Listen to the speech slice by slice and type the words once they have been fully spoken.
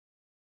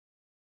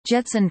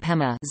Jetsun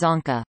Pema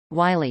Zonka,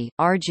 Wiley,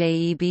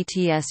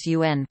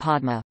 Rjebtsun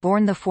Padma,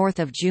 born 4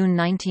 June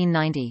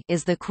 1990,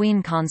 is the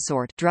Queen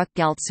Consort Druk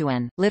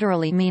Gyaltsuan,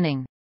 literally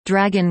meaning,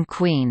 Dragon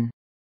Queen,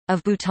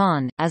 of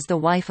Bhutan, as the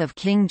wife of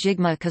King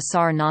Jigme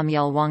Khesar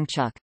Namgyel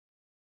Wangchuk.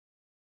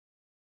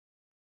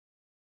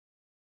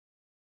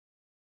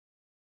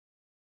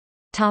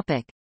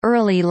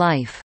 Early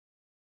life.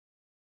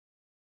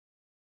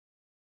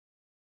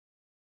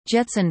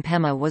 Jetsun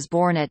Pema was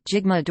born at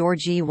Jigme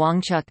Dorji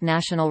Wangchuk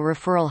National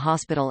Referral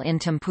Hospital in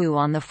Thimphu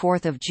on 4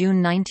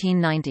 June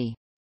 1990.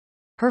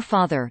 Her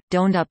father,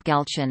 Dondup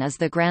Galchen, is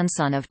the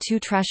grandson of two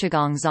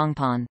Trashigong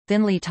Zongpan,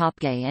 Thinley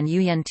Topgay and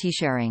Uyen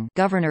Tisharing,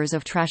 governors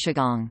of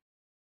Trashigong.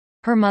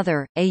 Her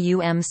mother,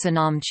 Aum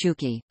Sanam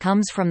Chuki,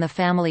 comes from the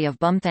family of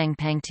Bumthang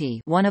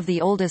Pangti, one of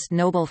the oldest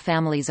noble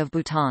families of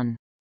Bhutan.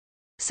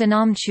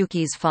 Sanam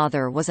Chuki's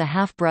father was a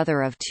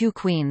half-brother of two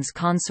queens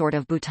consort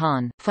of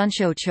Bhutan,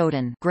 Phuntsho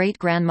Chodon,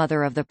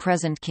 great-grandmother of the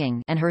present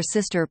king, and her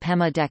sister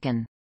Pema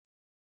Dekan.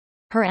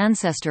 Her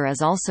ancestor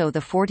is also the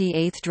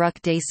 48th Druk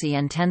Desi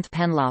and 10th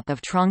Penlop of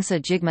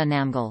Trongsa Jigme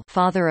Namgyal,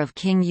 father of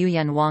King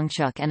Uyen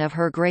Wangchuk, and of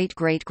her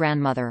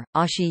great-great-grandmother,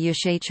 Ashi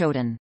Yeshe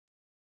Chodon.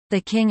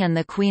 The king and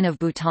the queen of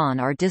Bhutan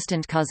are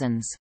distant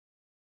cousins.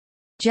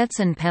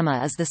 Jetsun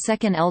Pema is the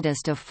second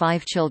eldest of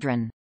 5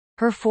 children.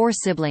 Her 4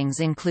 siblings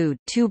include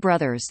 2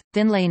 brothers,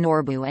 Thinlay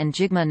Norbu and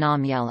Jigme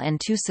Namgyel, and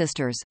 2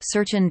 sisters,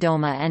 Serchan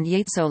Doma and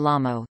Yatso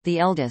Lamo, the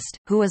eldest,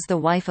 who is the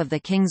wife of the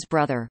king's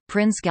brother,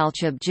 Prince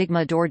Galchub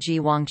Jigme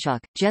Dorji Wangchuk.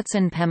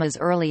 Jetsun Pema's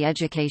early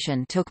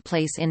education took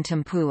place in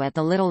Thimphu at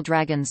the Little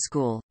Dragon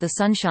School, the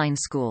Sunshine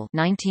School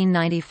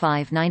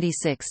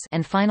 1995-96,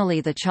 and finally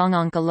the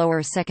Changangka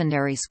Lower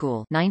Secondary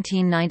School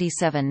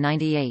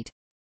 1997-98.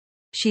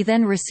 She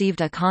then received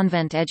a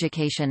convent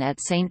education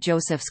at St.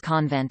 Joseph's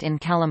Convent in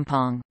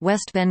Kalimpong,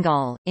 West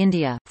Bengal,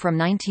 India, from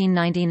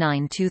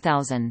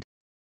 1999–2000.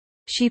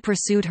 She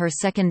pursued her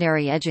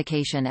secondary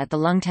education at the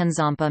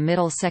Lungtenzampa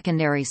Middle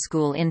Secondary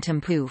School in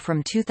Thimphu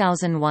from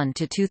 2001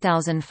 to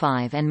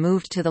 2005 and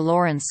moved to the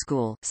Lawrence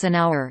School,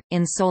 Sanaur,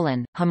 in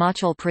Solan,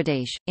 Himachal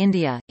Pradesh,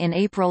 India, in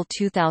April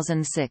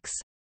 2006.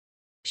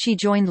 She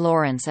joined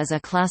Lawrence as a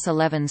Class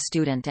 11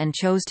 student and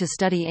chose to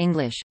study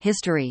English,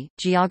 history,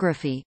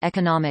 geography,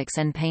 economics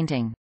and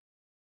painting.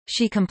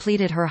 She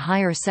completed her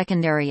higher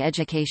secondary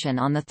education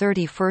on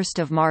 31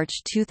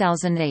 March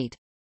 2008.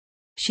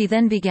 She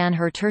then began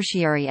her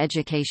tertiary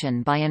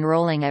education by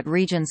enrolling at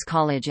Regent's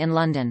College in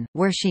London,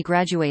 where she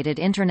graduated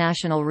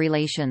International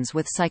Relations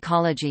with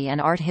Psychology and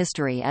Art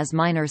History as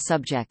minor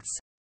subjects.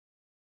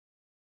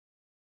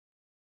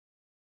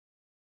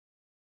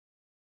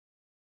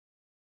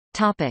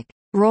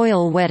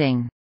 Royal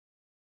wedding.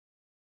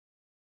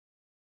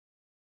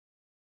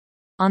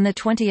 On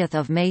 20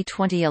 May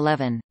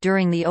 2011,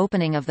 during the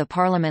opening of the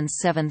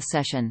Parliament's 7th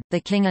session, the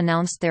King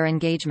announced their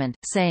engagement,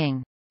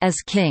 saying, "As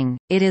King,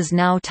 it is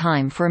now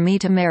time for me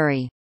to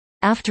marry.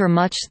 After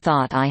much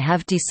thought I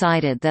have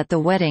decided that the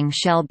wedding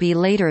shall be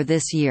later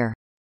this year."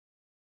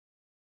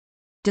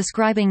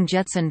 Describing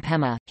Jetsun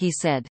Pema, he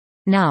said,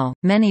 "Now,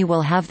 many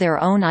will have their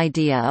own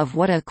idea of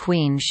what a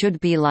queen should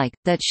be like,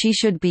 that she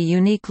should be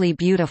uniquely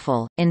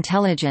beautiful,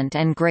 intelligent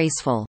and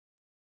graceful.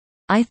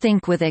 I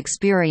think with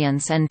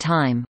experience and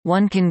time,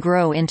 one can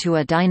grow into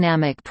a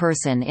dynamic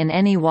person in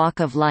any walk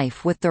of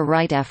life with the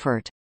right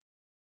effort.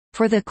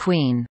 For the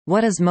queen,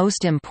 what is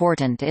most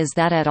important is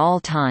that at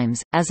all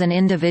times, as an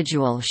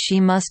individual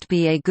she must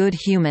be a good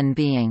human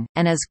being,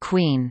 and as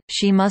queen,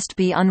 she must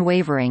be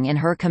unwavering in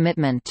her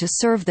commitment to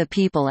serve the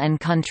people and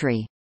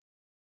country.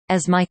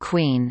 As my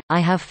queen,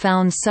 I have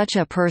found such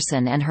a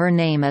person and her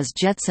name is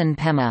Jetsun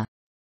Pema.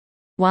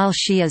 While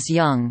she is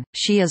young,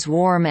 she is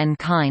warm and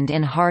kind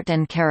in heart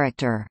and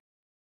character.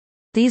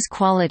 These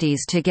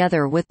qualities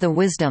together with the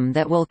wisdom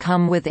that will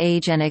come with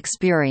age and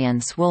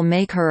experience will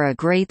make her a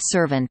great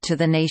servant to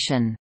the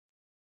nation."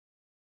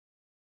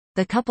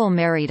 The couple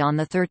married on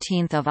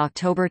 13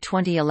 October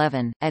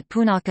 2011, at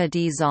Punakha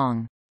di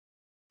Zong.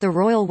 The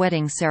royal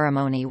wedding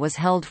ceremony was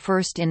held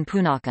first in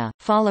Punakha,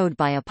 followed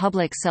by a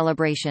public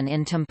celebration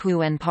in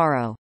Thimphu and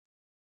Paro.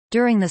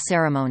 During the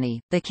ceremony,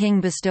 the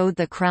king bestowed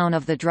the crown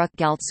of the Druk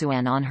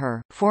Gyaltsuan on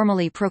her,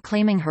 formally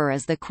proclaiming her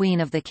as the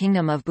Queen of the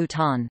Kingdom of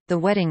Bhutan. The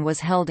wedding was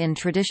held in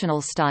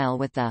traditional style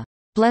with the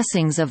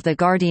blessings of the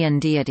guardian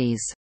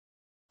deities.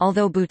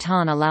 Although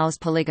Bhutan allows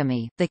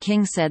polygamy, the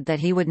king said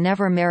that he would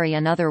never marry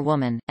another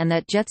woman, and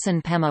that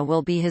Jetsun Pema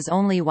will be his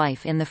only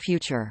wife in the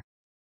future.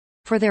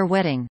 For their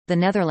wedding, the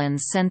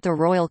Netherlands sent the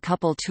royal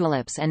couple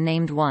tulips and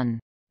named one,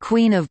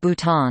 "Queen of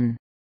Bhutan,"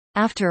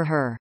 after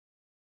her.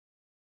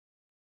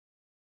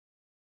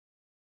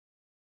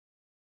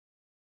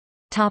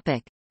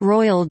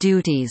 Royal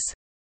duties.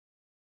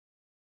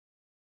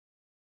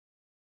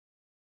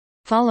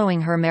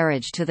 Following her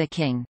marriage to the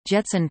king,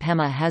 Jetsun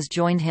Pema has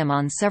joined him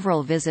on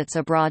several visits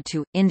abroad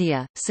to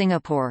India,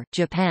 Singapore,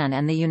 Japan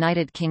and the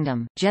United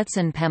Kingdom.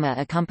 Jetsun Pema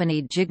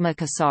accompanied Jigme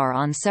Khesar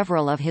on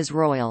several of his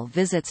royal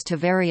visits to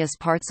various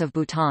parts of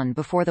Bhutan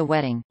before the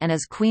wedding, and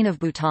as Queen of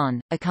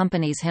Bhutan,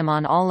 accompanies him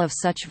on all of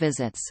such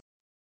visits.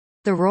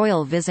 The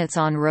royal visits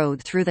on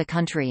road through the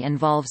country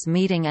involves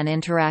meeting and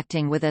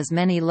interacting with as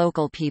many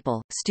local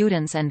people,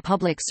 students and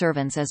public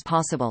servants as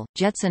possible.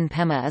 Jetsun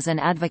Pema is an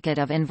advocate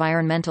of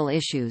environmental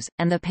issues,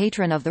 and the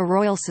patron of the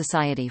Royal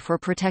Society for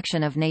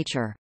Protection of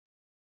Nature.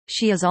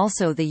 She is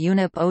also the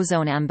UNEP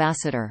Ozone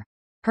Ambassador.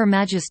 Her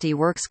Majesty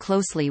works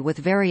closely with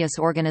various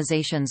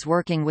organizations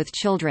working with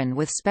children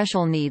with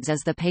special needs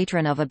as the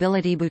patron of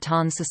Ability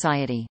Bhutan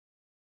Society.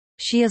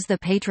 She is the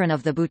patron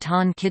of the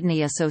Bhutan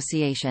Kidney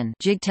Association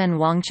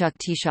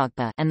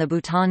and the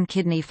Bhutan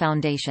Kidney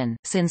Foundation.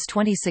 Since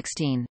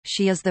 2016,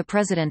 she is the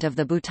president of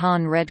the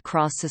Bhutan Red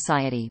Cross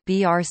Society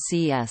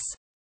 (BRCS).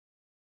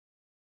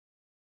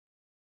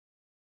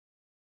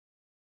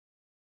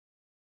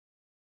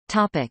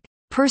 Topic: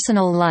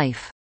 Personal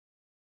life.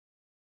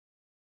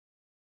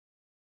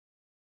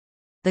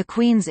 The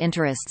Queen's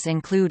interests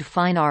include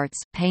fine arts,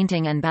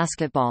 painting and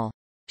basketball.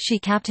 She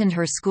captained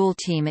her school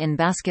team in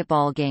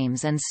basketball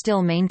games and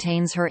still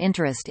maintains her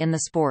interest in the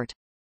sport.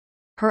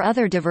 Her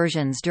other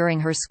diversions during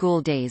her school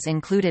days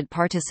included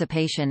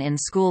participation in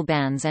school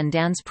bands and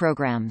dance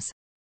programs.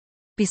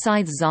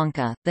 Besides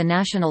Dzongkha, the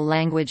national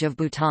language of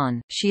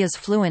Bhutan, she is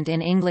fluent in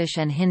English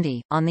and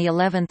Hindi. On the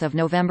 11th of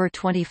November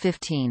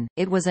 2015,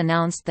 it was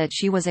announced that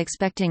she was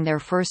expecting their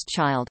first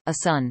child, a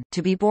son,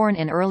 to be born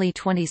in early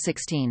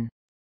 2016.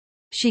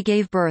 She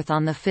gave birth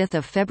on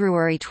 5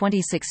 February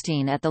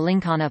 2016 at the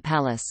Lincana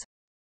Palace.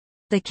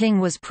 The king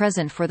was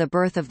present for the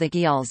birth of the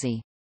Gyaltse.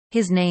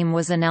 His name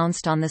was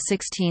announced on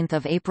 16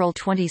 April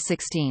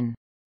 2016.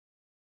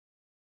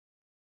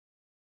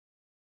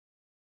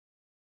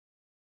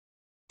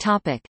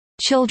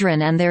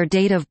 Children and their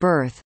date of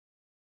birth.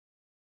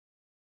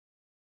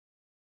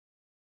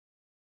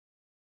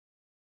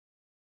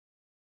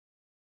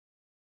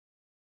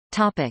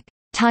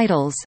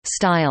 Titles,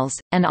 styles,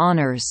 and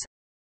honors.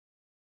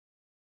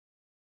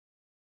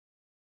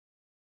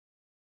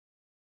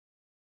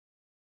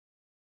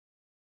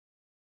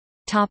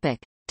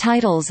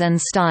 Titles and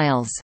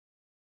styles.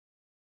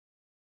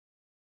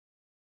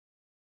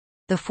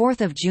 4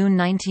 June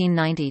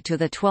 1990 to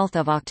 12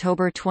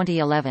 October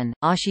 2011,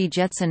 Ashi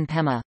Jetsun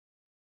Pema.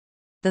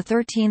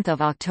 13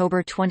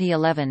 October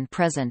 2011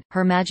 present,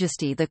 Her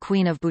Majesty the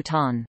Queen of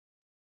Bhutan.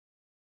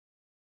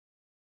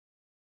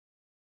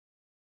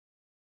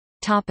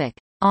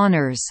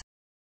 Honours.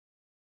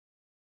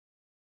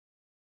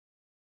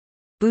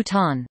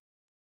 Bhutan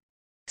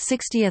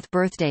 60th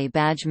Birthday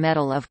Badge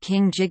Medal of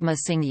King Jigme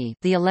Singye,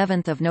 the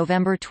 11th of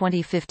November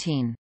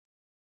 2015.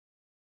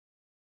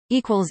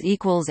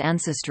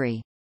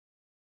 Ancestry